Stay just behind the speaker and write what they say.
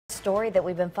Story that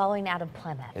we've been following out of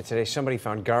Plymouth. And today somebody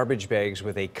found garbage bags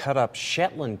with a cut-up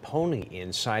Shetland pony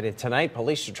inside it. Tonight,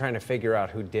 police are trying to figure out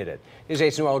who did it. News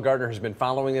 8's Noelle Gardner has been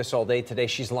following this all day. Today,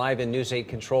 she's live in News 8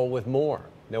 Control with more.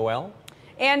 Noelle?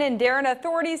 And in Darren,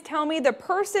 authorities tell me the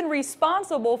person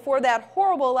responsible for that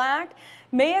horrible act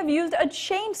may have used a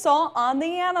chainsaw on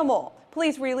the animal.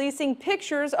 Police releasing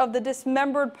pictures of the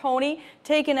dismembered pony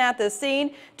taken at the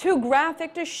scene. Too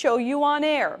graphic to show you on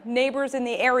air. Neighbors in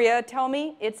the area tell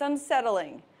me it's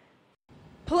unsettling.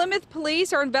 Plymouth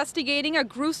police are investigating a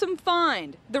gruesome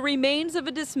find, the remains of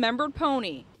a dismembered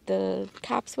pony. The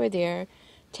cops were there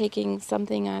taking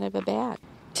something out of a bag.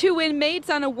 2 inmates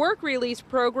on a work release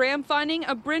program finding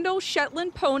a brindle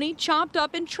Shetland pony chopped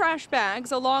up in trash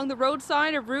bags along the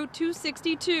roadside of Route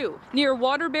 262 near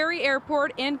Waterbury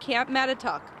Airport and Camp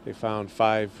Mattatuck. They found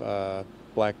 5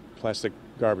 black plastic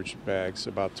garbage bags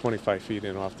about 25 feet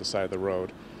in off the side of the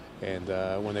road, and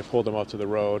when they pulled them up to the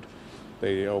road,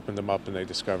 they opened them up and they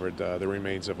discovered the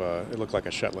remains of it looked like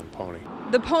a Shetland pony.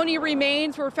 The pony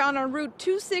remains were found on Route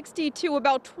 262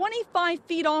 about 25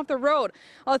 feet off the road.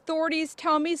 Authorities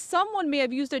tell me someone may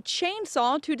have used a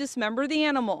chainsaw to dismember the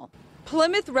animal.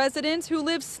 Plymouth residents who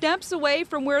live steps away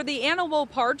from where the animal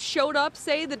parts showed up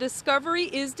say the discovery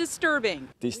is disturbing.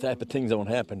 These type of things don't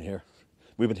happen here.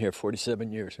 We've been here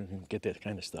 47 years and we get that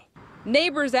kind of stuff.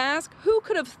 Neighbors ask who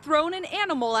could have thrown an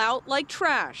animal out like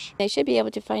trash. They should be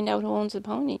able to find out who owns the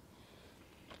pony.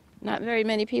 Not very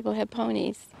many people have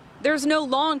ponies. There's no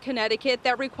law in Connecticut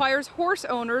that requires horse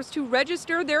owners to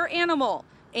register their animal.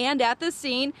 And at the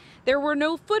scene, there were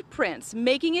no footprints,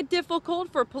 making it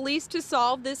difficult for police to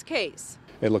solve this case.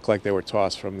 It looked like they were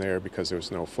tossed from there because there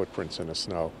was no footprints in the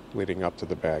snow leading up to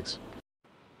the bags.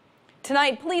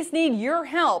 Tonight, police need your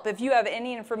help. If you have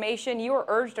any information, you are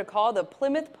urged to call the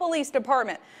Plymouth Police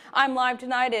Department. I'm live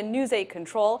tonight in News 8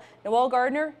 Control. Noelle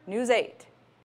Gardner, News 8.